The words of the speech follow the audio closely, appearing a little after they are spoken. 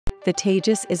The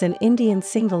Tejas is an Indian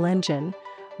single-engine,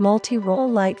 multi-role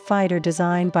light fighter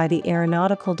designed by the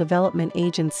Aeronautical Development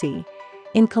Agency,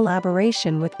 in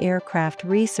collaboration with Aircraft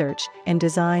Research and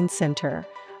Design Center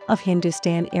of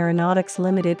Hindustan Aeronautics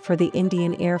Limited for the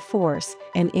Indian Air Force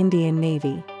and Indian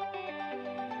Navy.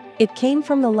 It came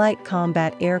from the Light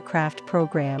Combat Aircraft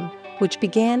program, which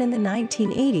began in the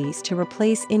 1980s to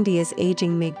replace India's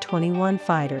aging MiG-21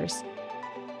 fighters.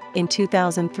 In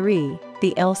 2003,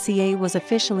 the LCA was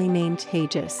officially named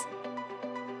Tejas.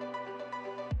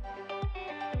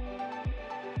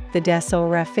 The Dassault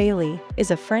Rafale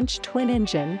is a French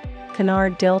twin-engine,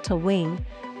 canard delta-wing,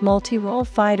 multi-role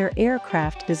fighter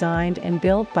aircraft designed and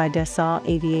built by Dassault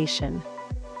Aviation.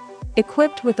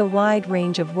 Equipped with a wide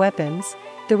range of weapons,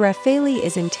 the Rafale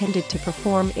is intended to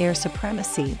perform air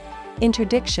supremacy,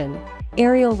 interdiction,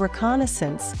 aerial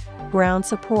reconnaissance, ground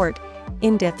support,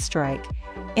 in-depth strike,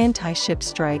 anti-ship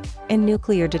strike, and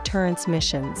nuclear deterrence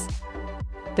missions.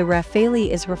 The Rafale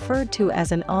is referred to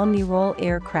as an omni-role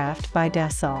aircraft by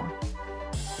Dassault.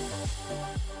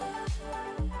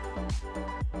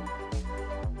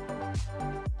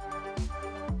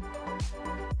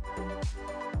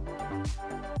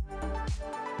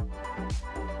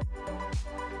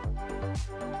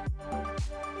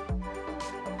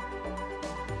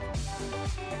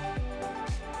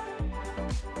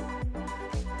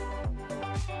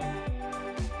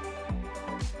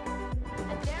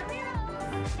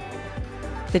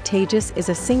 The Tejas is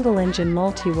a single-engine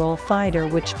multi-role fighter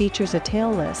which features a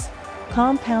tailless,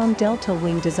 compound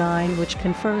delta-wing design which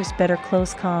confers better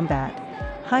close combat,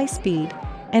 high speed,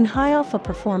 and high alpha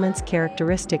performance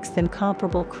characteristics than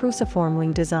comparable cruciform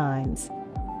wing designs.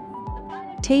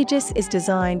 Tejas is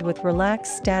designed with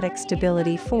relaxed static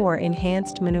stability for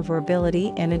enhanced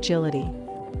maneuverability and agility.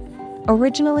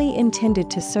 Originally intended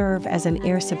to serve as an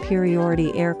air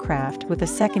superiority aircraft with a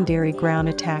secondary ground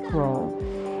attack role,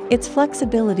 its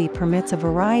flexibility permits a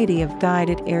variety of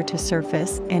guided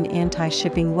air-to-surface and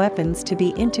anti-shipping weapons to be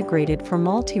integrated for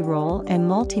multi-role and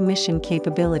multi-mission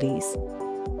capabilities.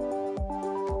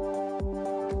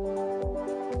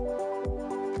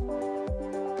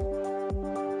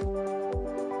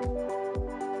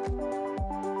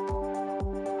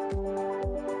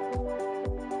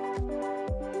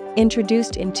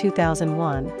 Introduced in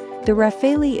 2001, the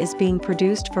Rafale is being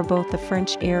produced for both the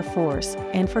French Air Force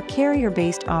and for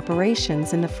carrier-based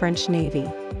operations in the French Navy.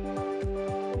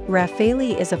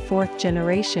 Rafale is a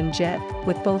fourth-generation jet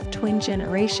with both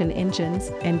twin-generation engines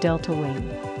and delta-wing.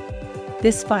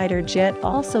 This fighter jet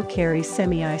also carries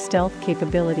semi-stealth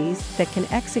capabilities that can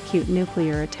execute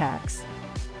nuclear attacks.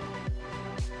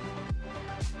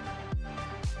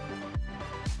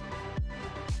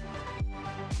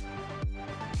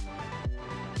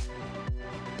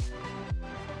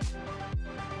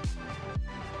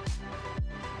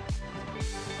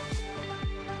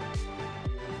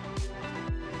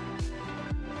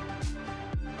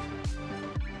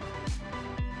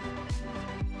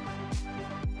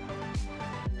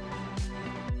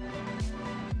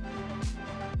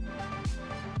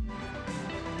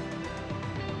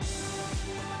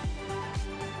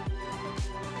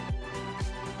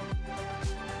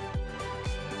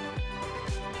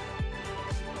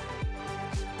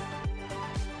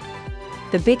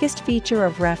 The biggest feature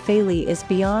of Rafale is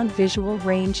beyond visual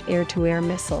range air-to-air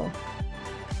missile.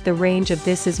 The range of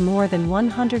this is more than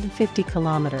 150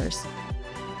 kilometers.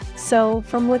 So,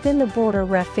 from within the border,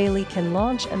 Rafale can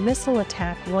launch a missile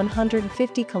attack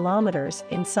 150 kilometers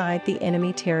inside the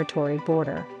enemy territory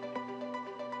border.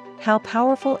 How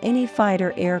powerful any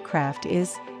fighter aircraft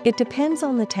is, it depends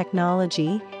on the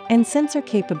technology and sensor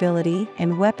capability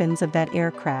and weapons of that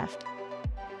aircraft.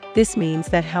 This means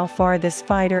that how far this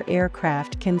fighter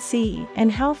aircraft can see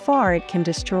and how far it can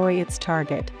destroy its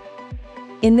target.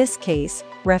 In this case,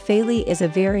 Rafale is a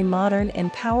very modern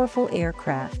and powerful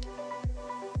aircraft.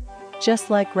 Just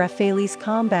like Rafale's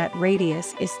combat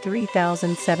radius is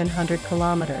 3,700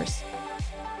 kilometers.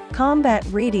 Combat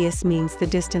radius means the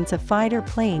distance a fighter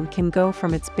plane can go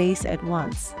from its base at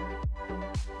once.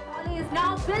 Rafale is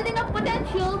now building up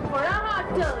potential for a hard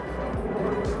turn.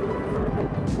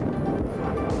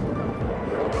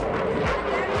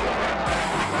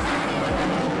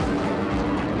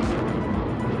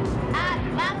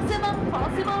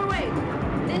 Possible rate.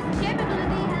 This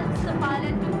capability helps the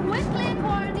pilot to quickly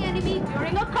acquire the enemy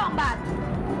during a combat,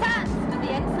 thanks to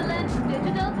the excellent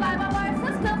digital fly-by-wire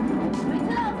system, which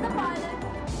allows the pilot.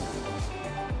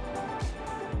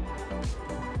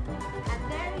 And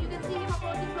there you can see him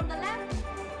approaching from the left,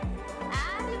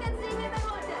 and you can see him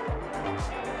approaching.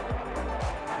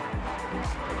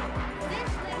 This,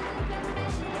 ladies and gentlemen,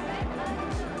 is the red light.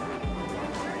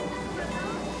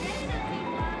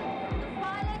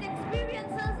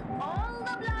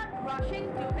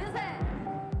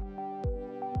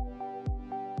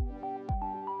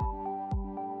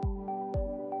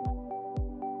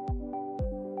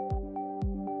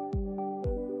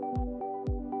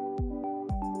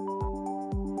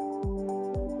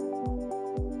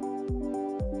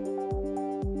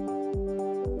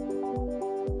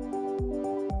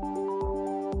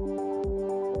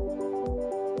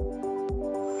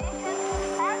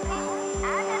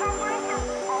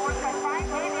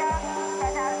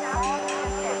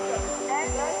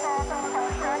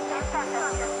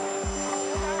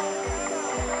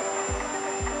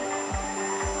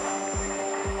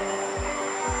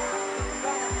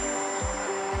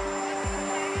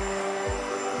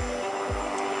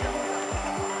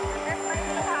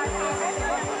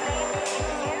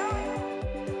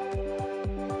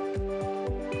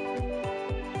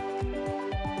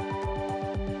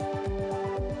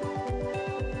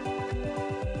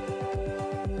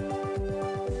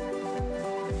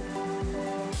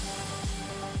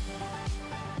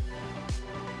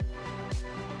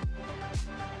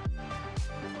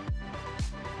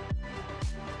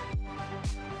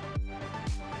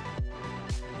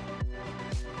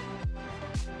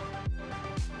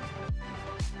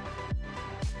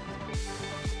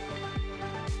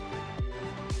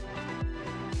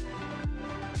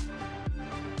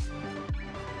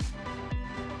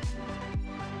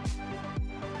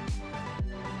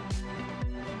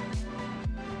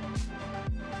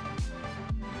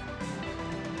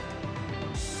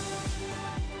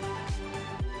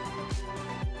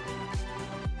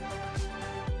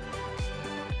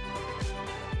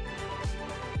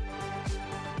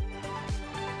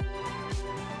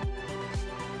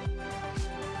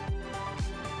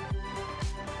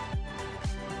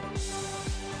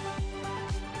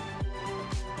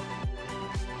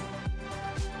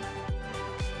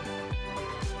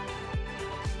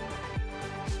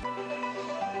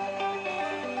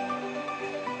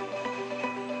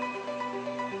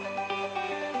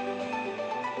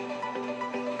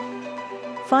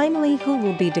 Finally, who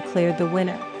will be declared the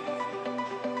winner?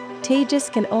 Tejas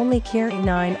can only carry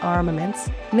 9 armaments,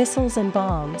 missiles and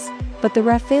bombs, but the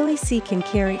Rafale C can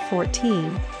carry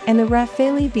 14, and the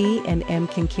Rafale B and M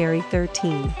can carry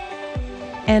 13.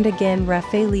 And again,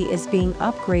 Rafale is being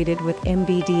upgraded with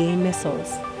MBDA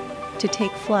missiles. To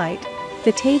take flight,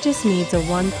 the Tejas needs a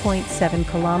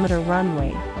 1.7-kilometer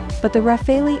runway, but the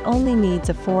Rafale only needs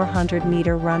a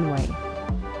 400-meter runway.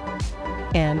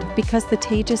 And, because the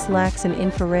Tejas lacks an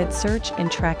infrared search and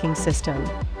tracking system,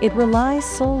 it relies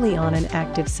solely on an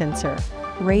active sensor,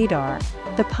 radar,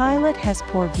 the pilot has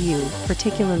poor view,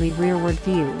 particularly rearward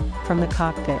view, from the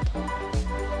cockpit.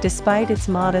 Despite its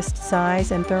modest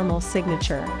size and thermal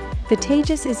signature, the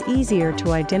Tejas is easier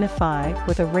to identify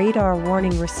with a radar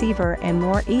warning receiver and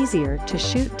more easier to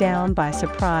shoot down by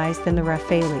surprise than the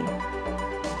Rafale.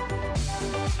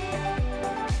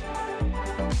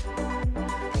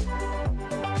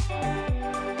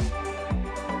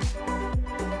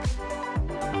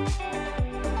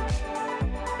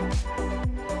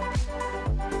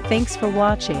 Thanks for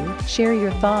watching. Share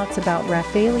your thoughts about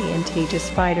Rafale and Tejas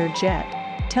fighter jet.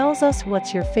 Tells us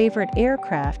what's your favorite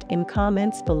aircraft in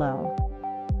comments below.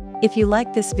 If you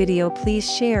like this video, please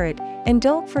share it and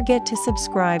don't forget to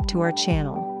subscribe to our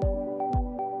channel.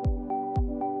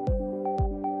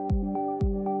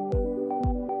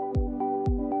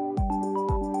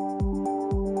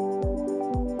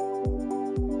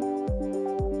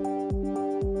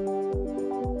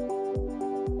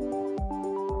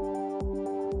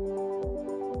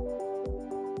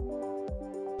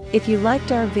 If you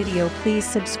liked our video, please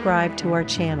subscribe to our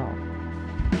channel.